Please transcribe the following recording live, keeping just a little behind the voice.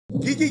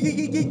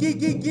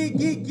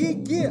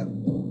Yeah.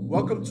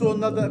 Welcome to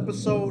another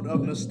episode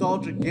of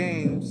Nostalgic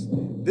Games.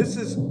 This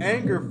is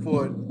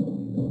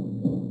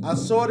Angerfoot. I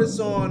saw this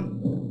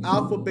on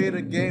Alpha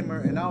Beta Gamer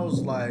and I was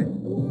like,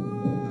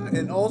 what?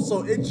 And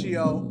also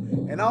Itch.io,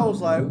 and I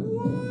was like,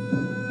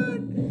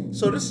 what?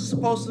 So this is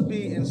supposed to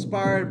be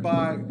inspired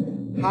by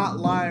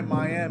Hotline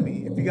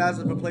Miami. If you guys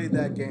ever played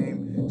that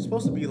game, it's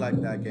supposed to be like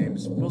that game.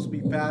 It's supposed to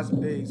be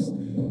fast-paced,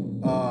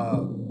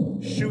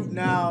 shoot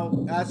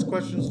now, ask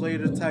questions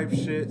later type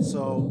shit.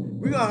 So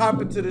we're gonna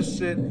hop into this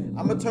shit.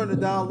 I'm gonna turn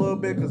it down a little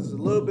bit because it's a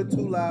little bit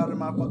too loud in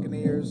my fucking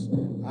ears.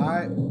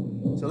 Alright,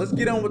 so let's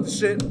get on with the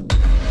shit.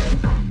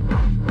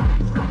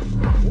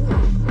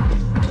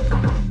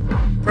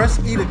 Ooh. Press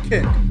E to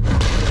kick.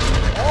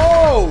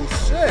 Oh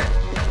shit.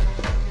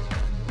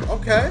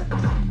 Okay.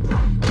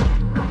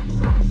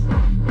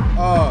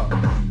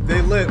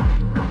 They lit.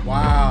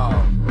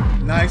 Wow.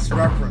 Nice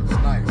reference.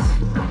 Nice.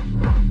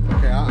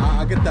 Okay,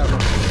 I get that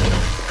reference.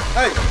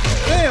 Hey,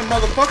 damn,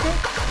 motherfucker.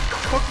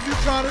 What the fuck are you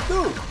trying to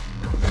do?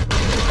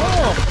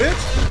 Oh,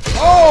 bitch.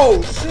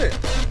 Oh, shit.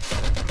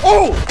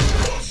 Oh,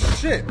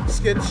 shit.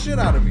 Scared the shit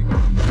out of me.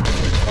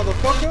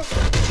 Motherfucker.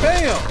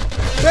 Bam.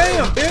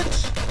 Bam,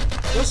 bitch.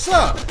 What's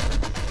up?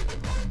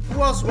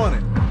 Who else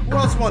wanted? Who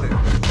else wanted?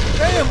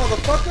 Damn,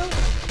 motherfucker.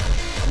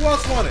 Who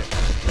else wanted?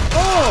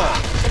 Oh,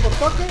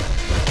 motherfucker.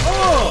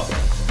 Oh.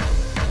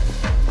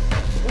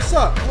 What's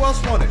up? Who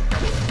else wanted?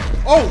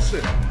 Oh,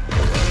 shit.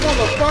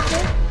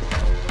 Motherfucker.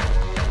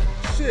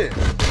 Shit.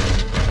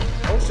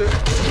 Oh, shit.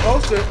 Oh,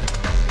 shit.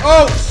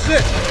 Oh,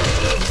 shit.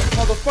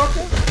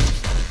 Motherfucker.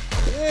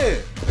 Yeah.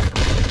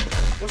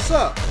 What's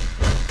up?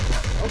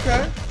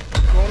 Okay.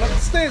 Going up the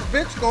stairs,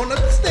 bitch. Going up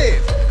the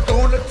stairs.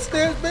 Going up the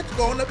stairs, bitch.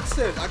 Going up the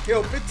stairs. I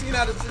killed 15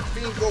 out of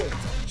 16 goals.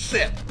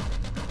 Shit.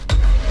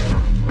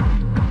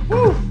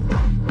 Woo.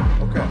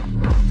 Okay.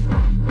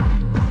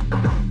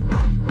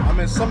 I'm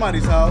in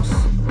somebody's house.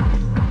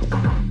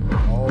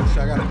 Oh shit,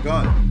 I got a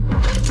gun.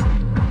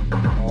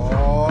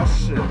 Oh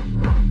shit.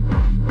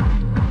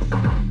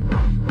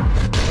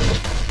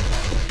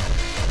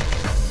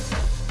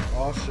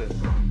 Oh shit.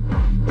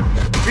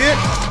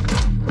 Bitch!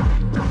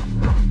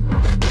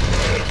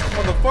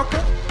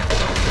 Motherfucker!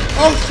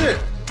 Oh shit!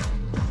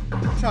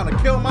 Trying to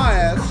kill my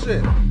ass,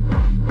 shit.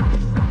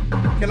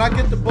 Can I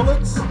get the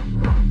bullets?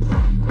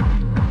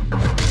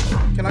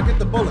 Can I get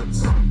the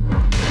bullets?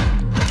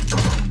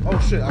 Oh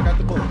shit, I got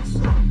the bullets.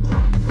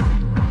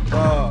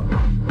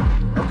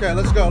 Okay,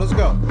 let's go, let's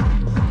go.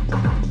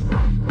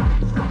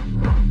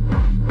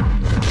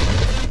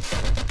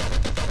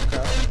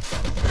 Okay.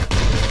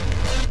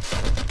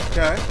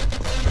 Okay.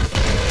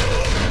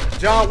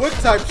 John Wick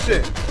type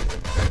shit.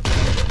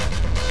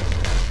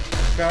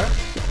 Okay.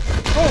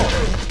 Oh.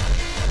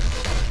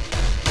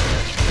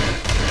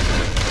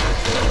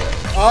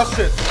 Oh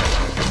shit.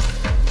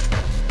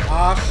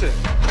 Ah shit.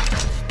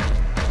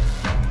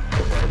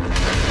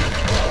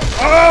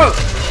 Oh!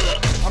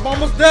 I'm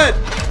almost dead.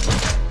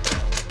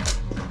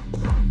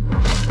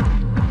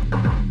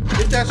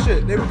 Get that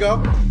shit. There we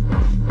go.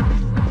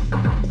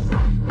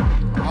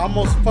 I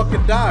almost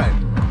fucking died.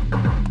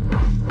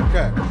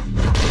 Okay.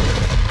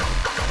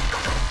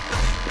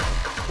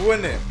 Who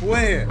in there? Who in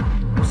here?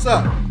 What's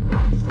up?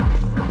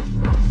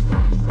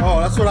 Oh,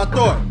 that's what I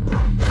thought.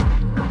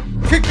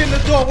 Kick in the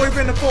door, wave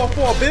in the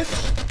 4-4, bitch.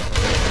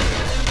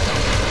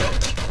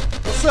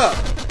 What's up?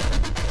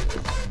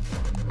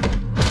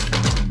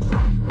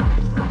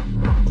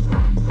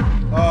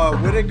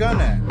 Where they gun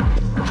at?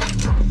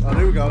 Oh,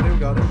 there we go, there we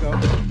go, there we go.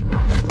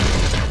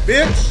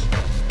 Bitch!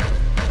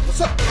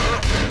 What's up?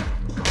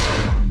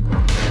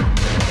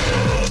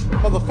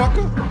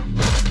 Motherfucker?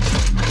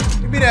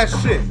 Give me that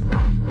shit.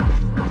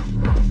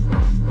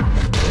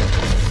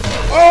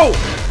 Oh!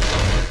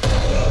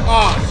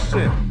 Ah,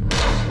 shit.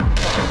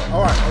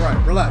 Alright,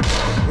 relax.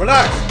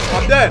 Relax.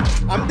 I'm dead.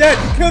 I'm dead.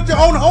 You killed your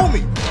own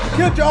homie. You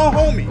killed your own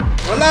homie.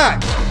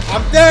 Relax.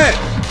 I'm dead.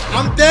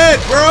 I'm dead,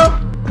 bro.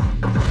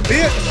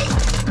 Bitch.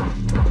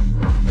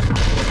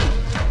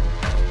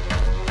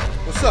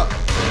 What's up?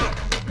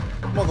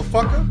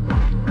 Motherfucker?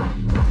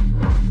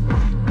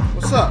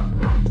 What's up?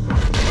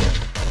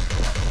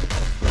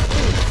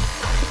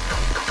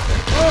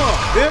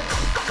 Bitch!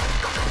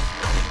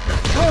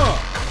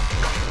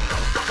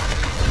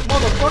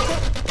 Motherfucker!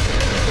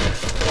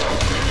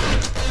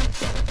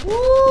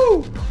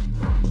 Woo!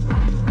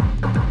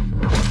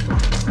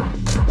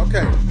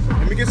 Okay,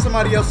 let me get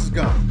somebody else's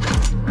gun.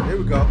 Here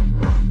we go.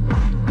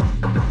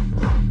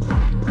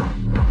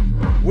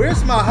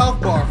 Where's my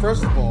health bar,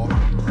 first of all?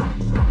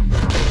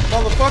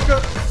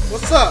 Motherfucker,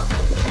 what's up?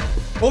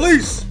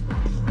 Police,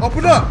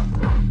 open up.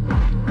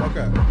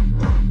 Okay.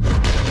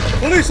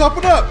 Police,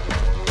 open up.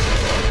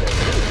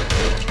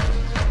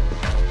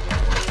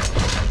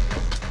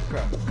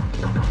 Okay.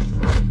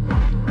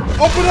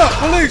 Open up,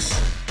 police.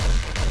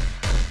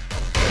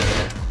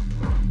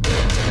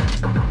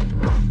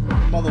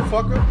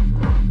 Motherfucker.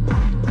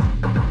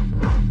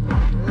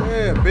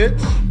 Yeah,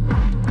 bitch.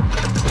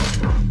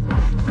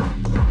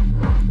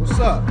 What's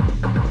up?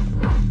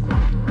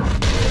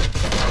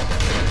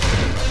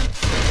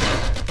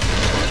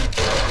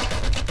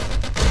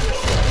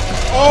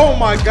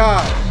 my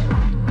god.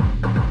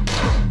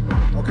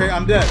 Okay,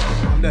 I'm dead.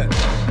 I'm dead.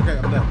 Okay,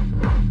 I'm dead.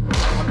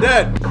 I'm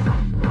dead.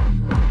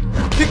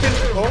 Kicking.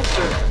 Oh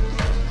shit.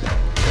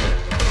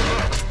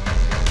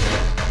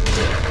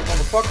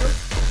 Motherfucker.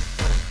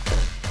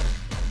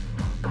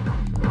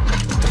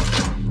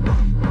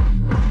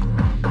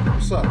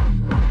 What's up?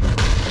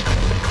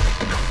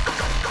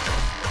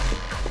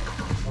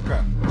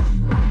 Okay.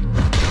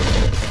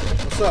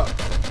 What's up?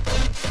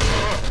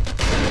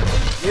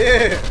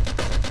 Yeah.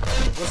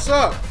 What's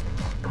up?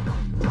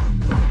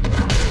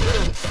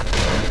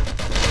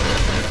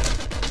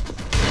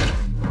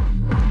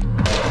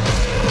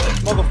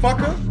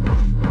 Motherfucker.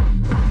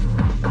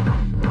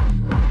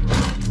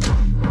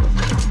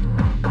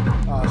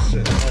 Ah,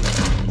 shit. Hold on.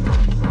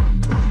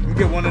 Let me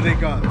get one of their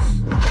guns.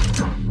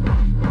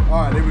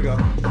 Alright, here we go.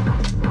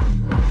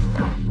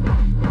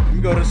 Let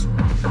me go this way.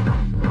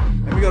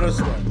 Let me go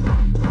this way.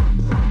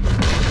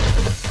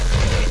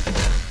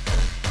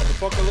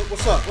 Motherfucker, look.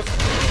 What's up?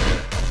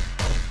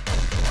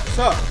 What's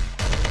up?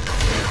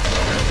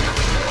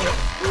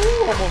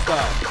 Ooh, almost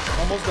died.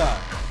 Almost died.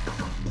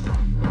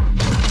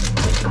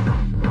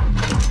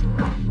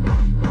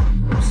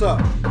 What's up?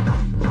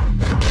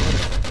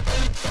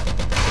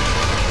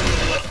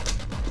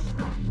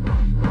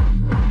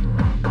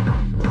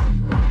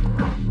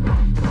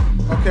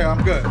 Okay,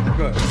 I'm good. I'm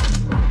good.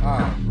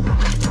 Alright.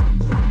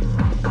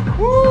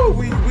 Woo!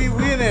 We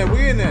in there.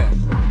 We in there.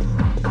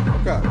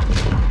 Okay.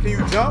 Can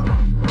you jump?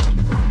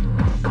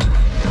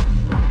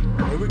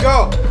 Here we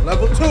go.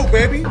 Level 2,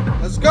 baby.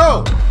 Let's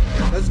go.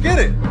 Let's get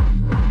it.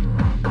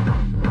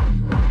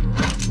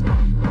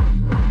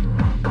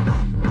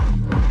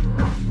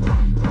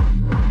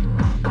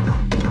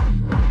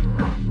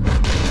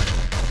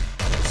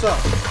 What's up?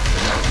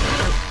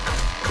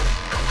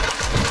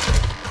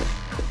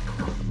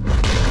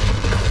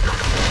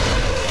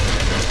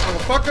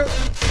 Motherfucker.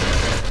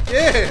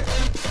 Yeah.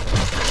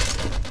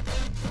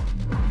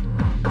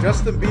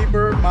 Justin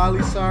Bieber,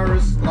 Miley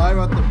Cyrus, live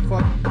at the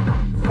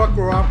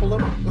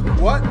Fuckaropolis.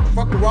 What?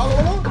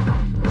 Fuckaropolis?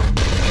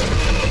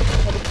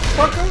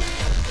 Motherfucker.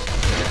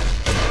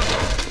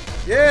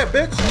 Yeah,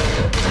 bitch.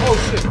 Oh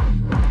shit.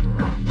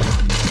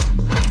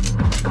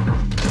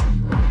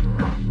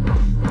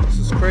 This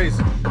is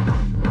crazy.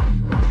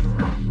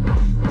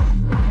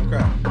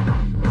 Okay.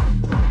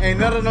 Ain't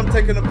none of them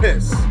taking a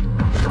piss.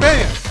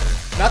 Bam!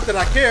 Not that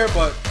I care,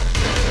 but...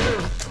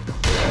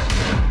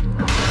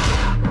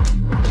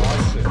 Oh,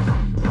 shit.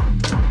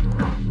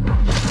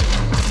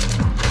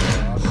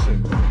 Oh, shit.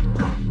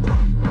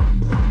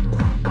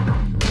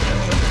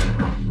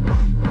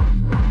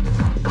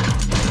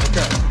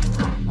 Okay.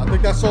 I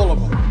think that's all of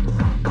them.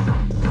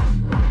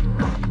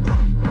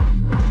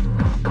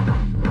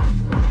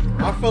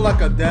 I feel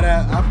like a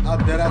dead-ass... I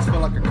dead-ass feel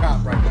like a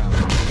cop right now.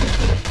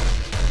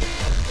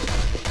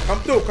 Come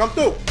through, come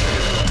through!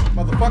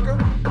 Motherfucker.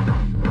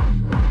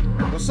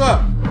 What's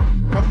up?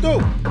 Come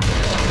through.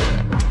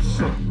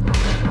 Shit.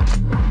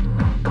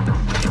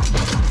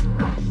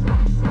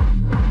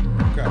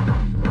 Okay.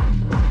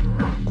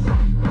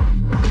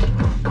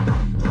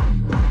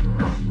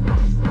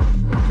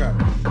 Okay.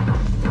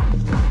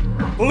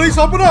 Police,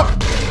 open up!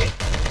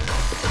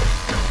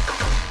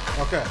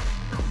 Okay.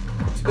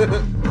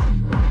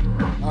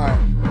 Alright.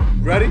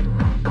 Ready?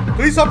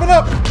 Police, open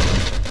up!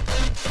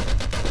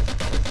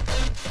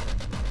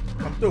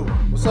 Come through.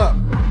 What's up?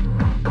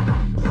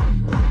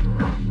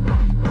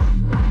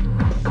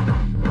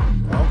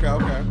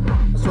 Okay.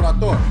 That's what I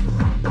thought.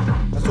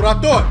 That's what I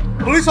thought.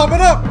 Police,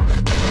 open up!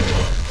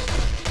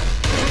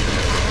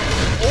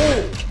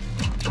 Oh!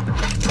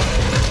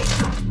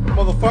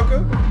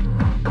 Motherfucker.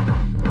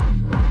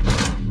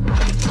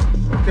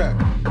 Okay.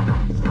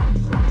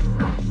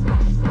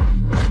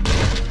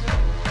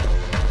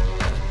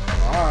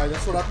 Alright,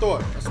 that's what I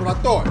thought. That's what I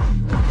thought.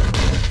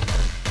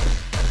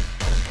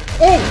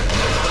 Oh!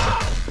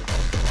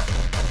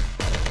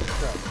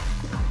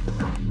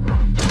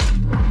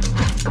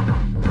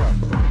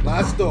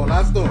 Last door,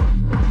 last door.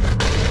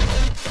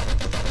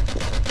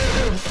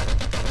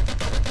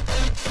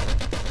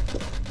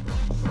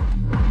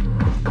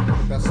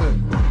 That's it.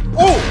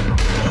 Oh!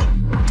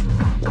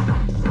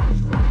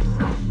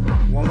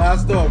 One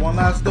last door, one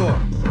last door.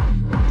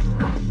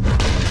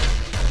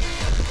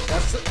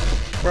 That's it.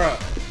 Bruh.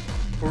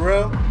 For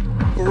real?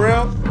 For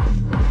real?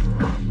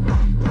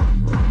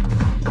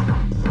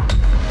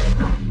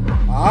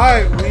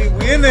 Alright,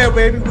 we in there,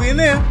 baby. We in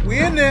there. We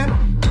in there.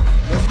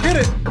 Let's get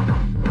it.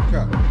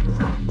 Okay.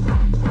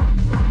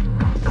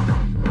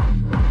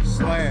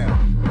 Slam.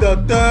 Da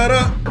da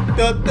da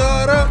da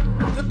da da.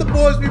 Let the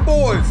boys be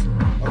boys.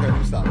 Okay, let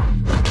me stop.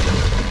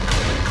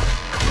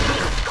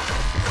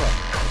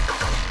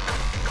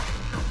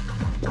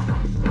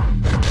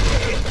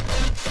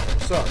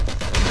 What's up?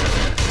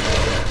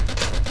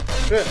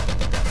 Shit.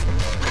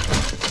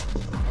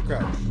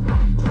 Okay.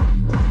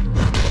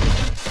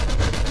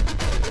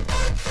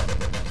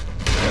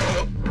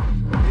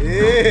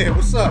 Yeah,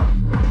 what's up?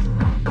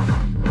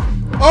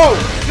 Oh,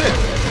 shit.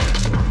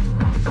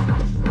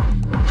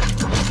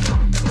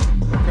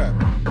 Okay.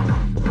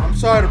 I'm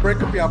sorry to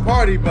break up your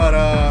party, but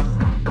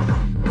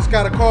just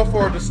got a call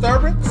for a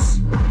disturbance.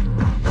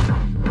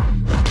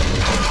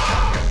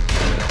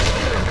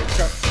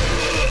 Okay.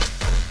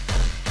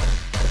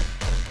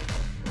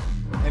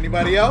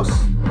 Anybody else?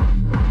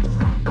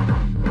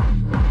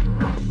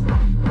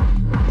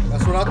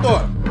 That's what I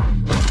thought.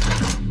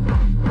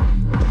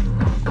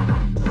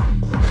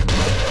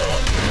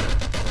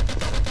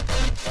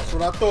 That's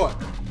what I thought.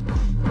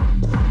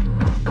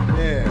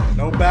 Yeah,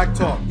 no back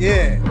talk.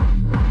 Yeah,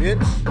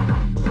 bitch.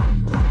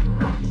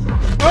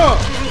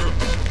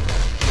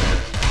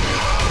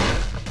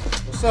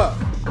 What's up?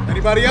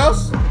 Anybody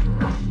else?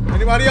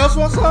 Anybody else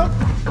want some?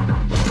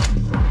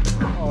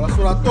 Oh, that's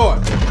what I thought.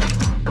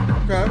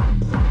 Okay.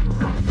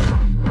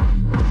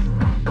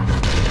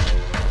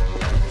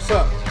 What's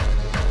up?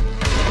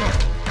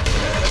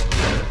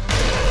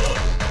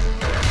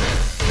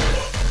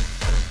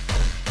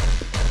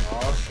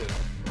 Oh, shit.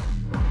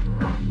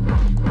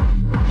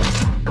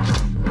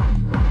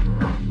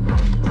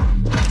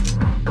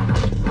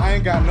 I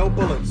ain't got no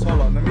bullets.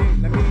 Hold on. Let me.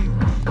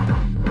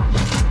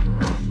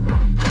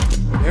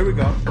 There we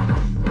go.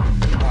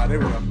 Ah, there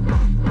we go.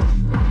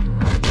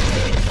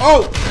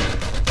 Oh!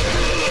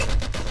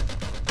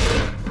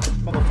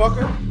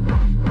 Motherfucker.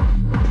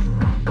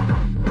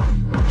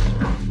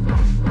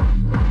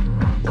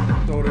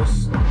 Throw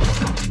this.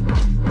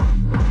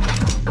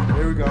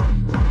 There we go.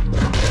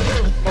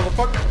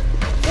 Motherfucker.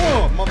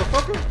 Oh,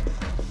 motherfucker.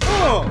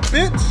 Oh,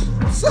 bitch.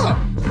 What's up?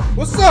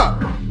 What's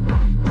up?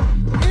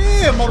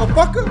 Yeah,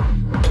 motherfucker.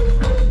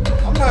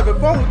 I'm having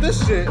fun with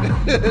this shit.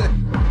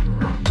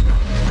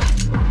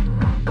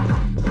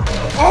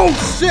 Oh,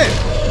 shit.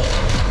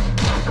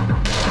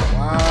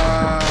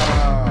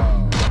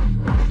 Wow.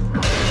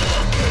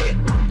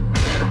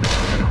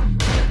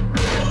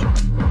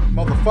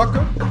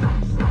 Motherfucker.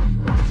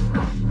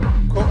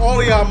 Call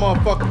all of y'all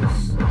motherfuckers.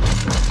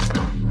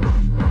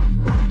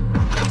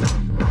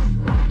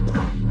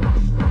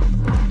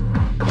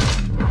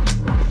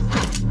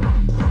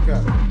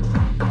 Okay.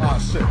 Ah,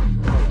 shit.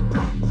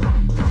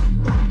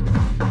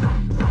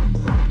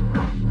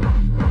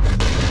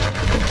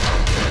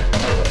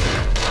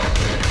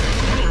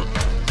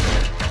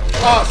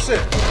 Oh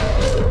shit.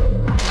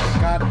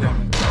 God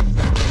damn it.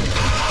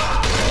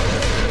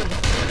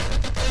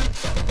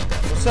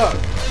 What's up?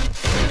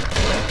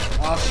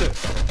 Oh shit.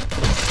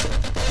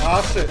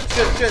 Oh shit.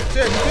 Shit.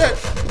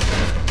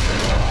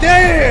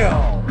 Damn!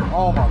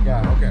 Oh my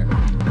god, okay.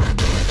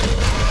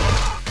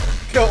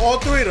 Kill all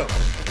three of them.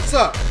 What's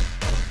up?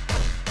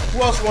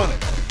 Who else wanted?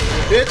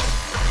 Bitch?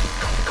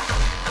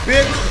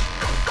 Bitch?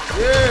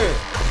 Yeah.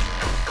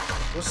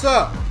 What's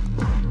up?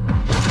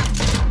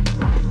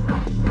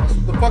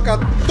 Fuck I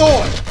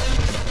thought.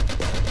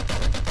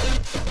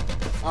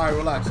 Alright,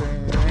 relax.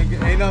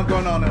 Ain't nothing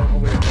going on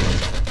over here.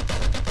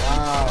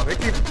 Wow, they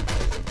keep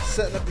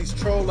setting up these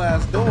troll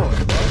ass doors,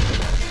 bro.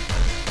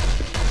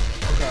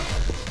 Okay.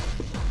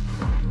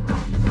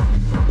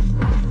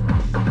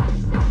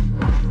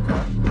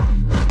 Okay.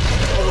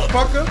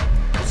 Motherfucker,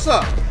 what's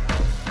up?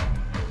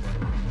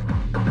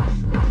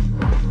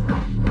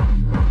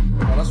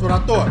 Oh, that's what I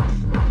thought.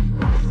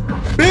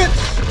 Bitch!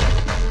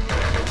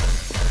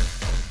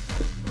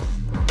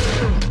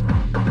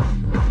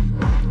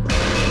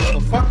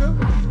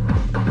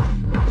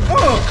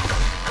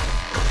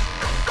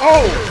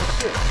 Oh,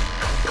 shit.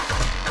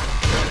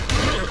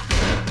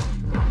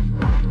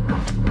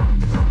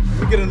 Let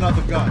me get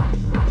another gun.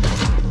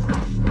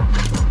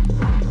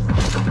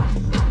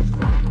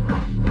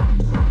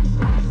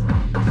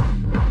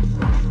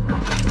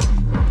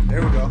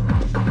 There we go.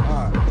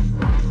 Alright.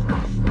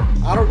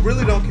 I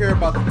really don't care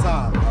about the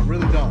time. I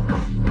really don't.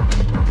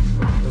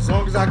 As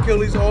long as I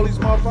kill all these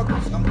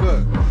motherfuckers, I'm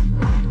good.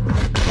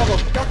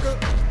 Motherfucker.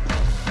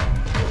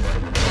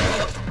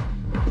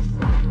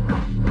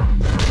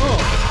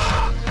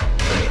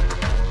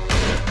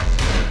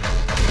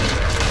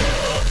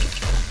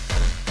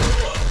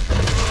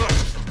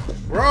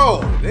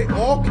 Bro, they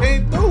all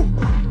came through.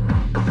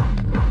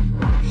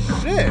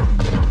 Shit.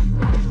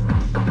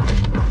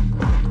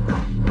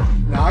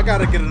 Now I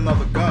gotta get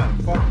another gun.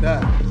 Fuck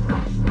that.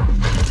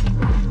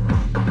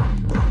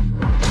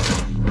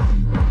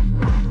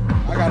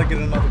 I gotta get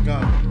another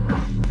gun.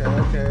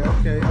 Okay.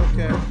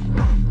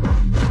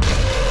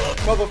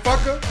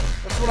 Motherfucker,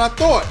 that's what I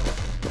thought.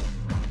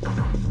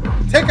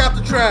 Take out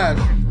the trash,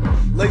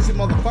 lazy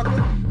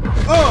motherfucker.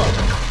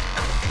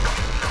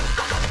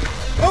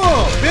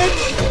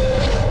 Bitch.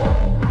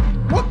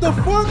 What the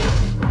fuck?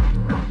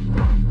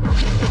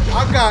 I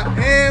got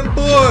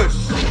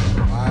ambushed.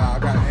 Wow, I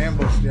got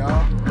ambushed,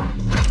 y'all.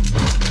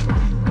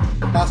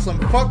 By some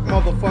fuck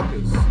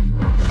motherfuckers.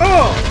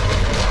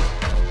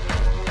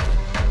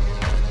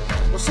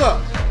 What's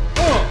up?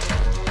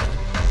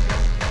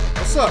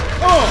 What's up?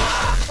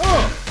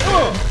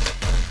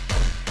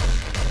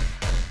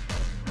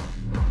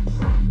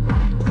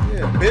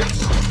 Yeah, bitch.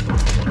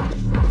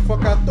 What the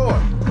fuck I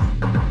thought?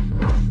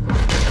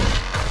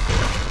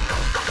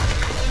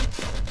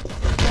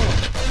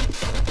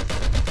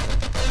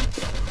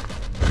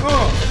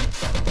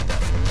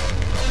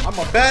 I'm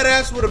a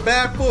badass with a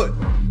bad foot.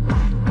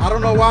 I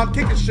don't know why I'm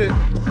kicking shit.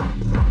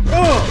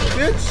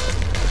 Bitch.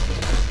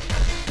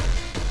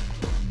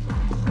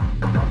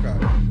 Okay.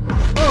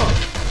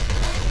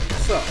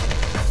 What's up?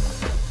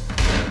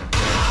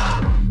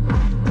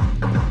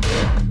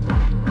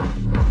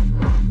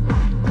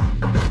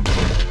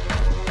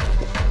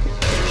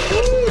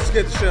 Ooh,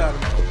 scared the shit out of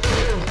me.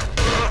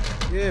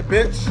 Yeah,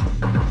 bitch.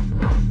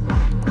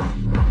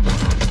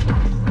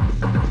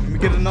 Let me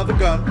get another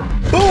gun.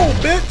 Boom,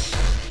 bitch.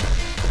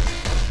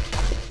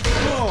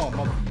 Oh,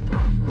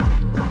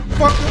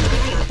 motherfucker.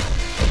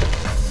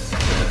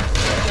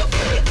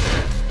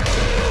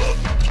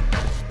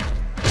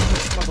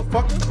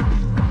 Motherfucker.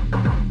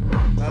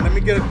 Now let me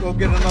go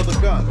get another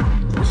gun.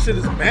 This shit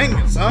is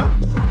banging, son.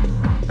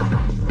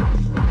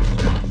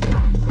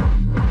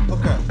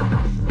 Okay.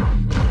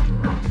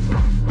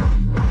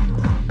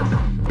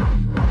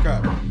 Okay.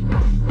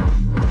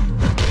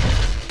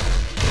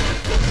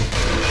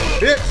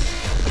 Bitch.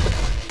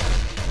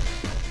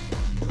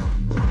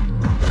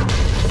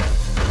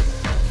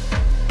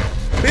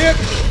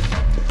 Bitch.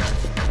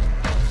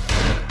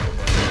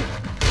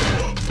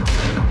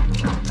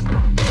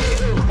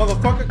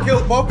 Motherfucker,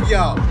 kill both of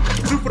y'all.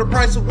 2 for the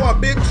price of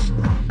 1, bitch.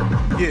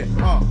 Yeah,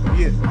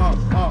 yeah,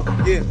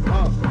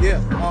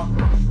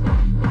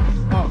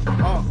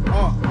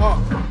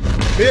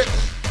 bitch.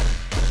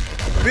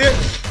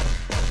 Bitch.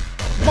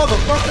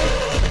 Motherfucker.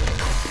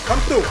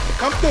 Come through.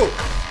 Come through.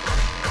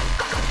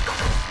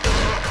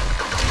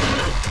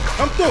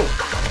 Come through.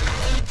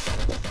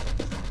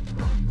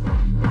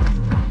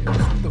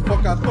 That's what the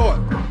fuck I thought.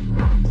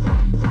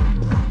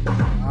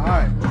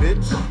 Alright,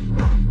 bitch.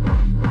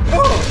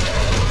 Oh!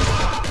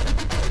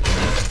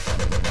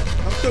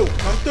 Come through.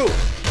 Come through.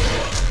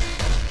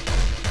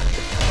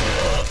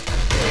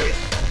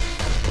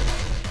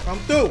 Come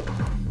through.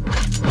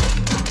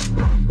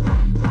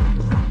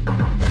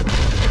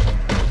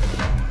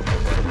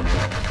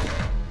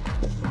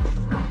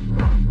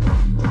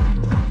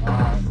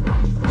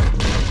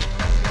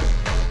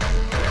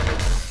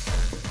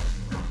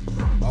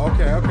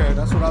 Okay,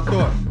 that's what I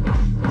thought.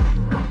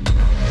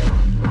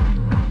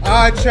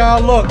 Alright,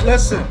 y'all, look,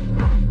 listen.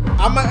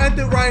 I'ma end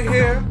it right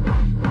here.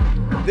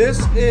 This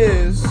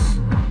is...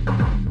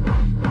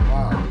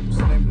 Wow, what's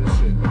the name of this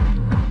shit?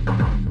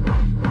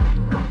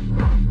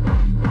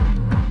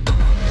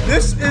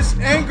 This is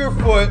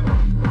Angerfoot.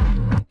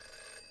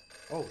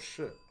 Oh,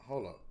 shit.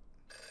 Hold up.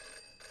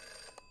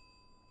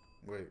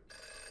 Wait.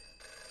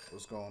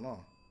 What's going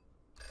on?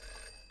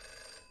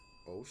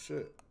 Oh,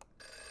 shit.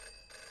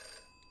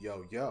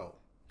 Yo.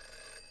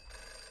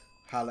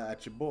 Holla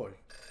at your boy.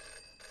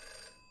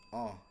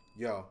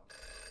 Yo.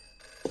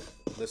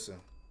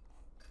 Listen.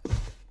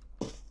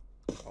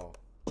 Oh.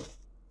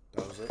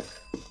 That was it?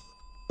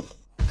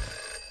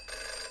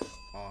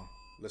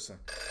 Listen.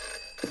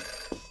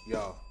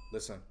 Yo,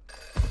 listen.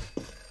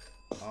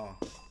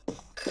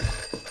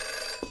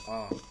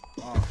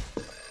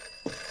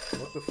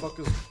 What the fuck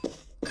is...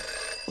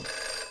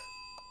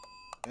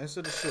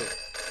 Answer the shit.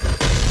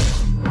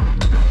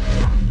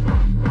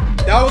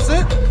 That was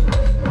it?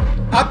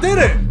 I did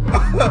it!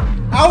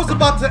 I was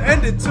about to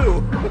end it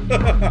too.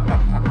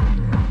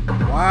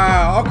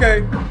 Wow,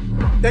 okay.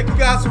 Thank you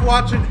guys for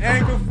watching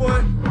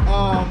Angerfoot.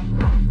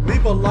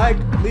 Leave a like,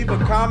 leave a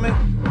comment.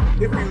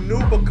 If you're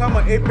new, become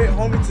an 8-bit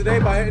homie today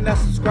by hitting that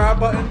subscribe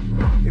button.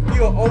 If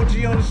you're an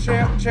OG on this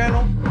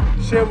channel,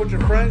 share with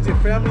your friends, your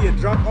family, your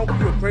drunk uncle,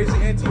 your crazy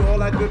auntie, all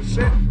that good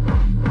shit.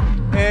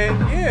 And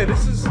yeah,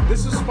 this is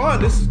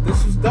fun. This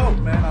is dope,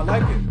 man. I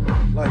like it.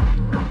 Like,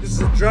 this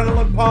is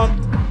adrenaline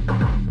pumped.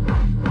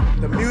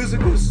 The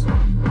music is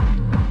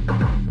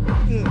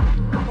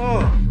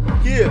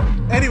yeah.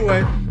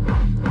 Anyway,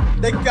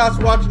 thank you guys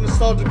for watching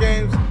Nostalgik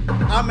Games.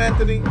 I'm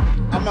Anthony.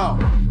 I'm out.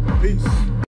 Peace.